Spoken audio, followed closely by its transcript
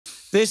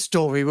This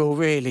story will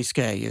really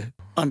scare you.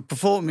 I'm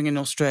performing in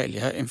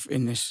Australia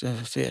in this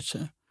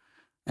theatre,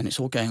 and it's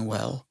all going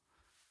well.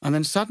 And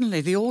then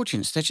suddenly the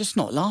audience, they're just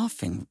not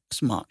laughing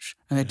as much,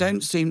 and they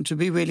don't seem to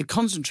be really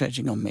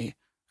concentrating on me.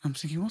 I'm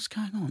thinking, what's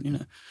going on, you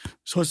know?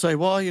 So I say,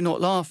 why are you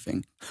not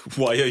laughing?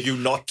 Why are you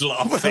not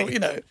laughing? Well, you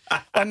know,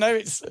 I know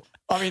it's...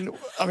 I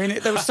mean,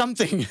 there was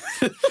something...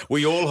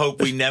 We all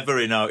hope we never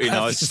in our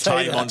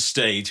time that. on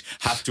stage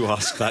have to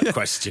ask that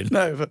question.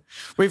 No, but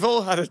we've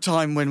all had a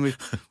time when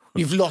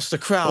you've lost a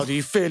crowd, or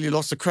you feel you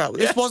lost a crowd.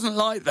 This wasn't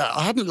like that.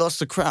 I hadn't lost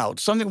the crowd.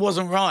 Something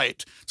wasn't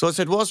right. So I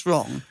said, what's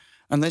wrong?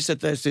 And they said,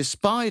 there's this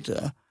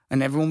spider,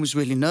 and everyone was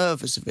really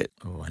nervous of it.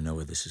 Oh, I know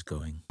where this is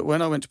going. But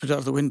when I went to put it out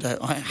of the window,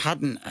 I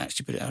hadn't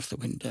actually put it out of the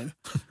window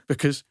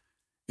because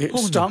it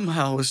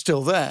somehow was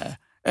still there.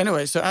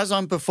 Anyway, so as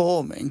I'm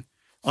performing,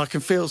 I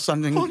can feel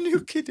something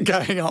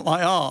going up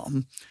my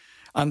arm.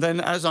 And then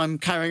as I'm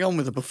carrying on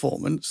with the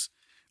performance,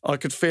 I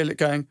could feel it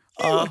going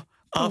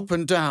up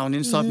and down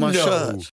inside my shirt.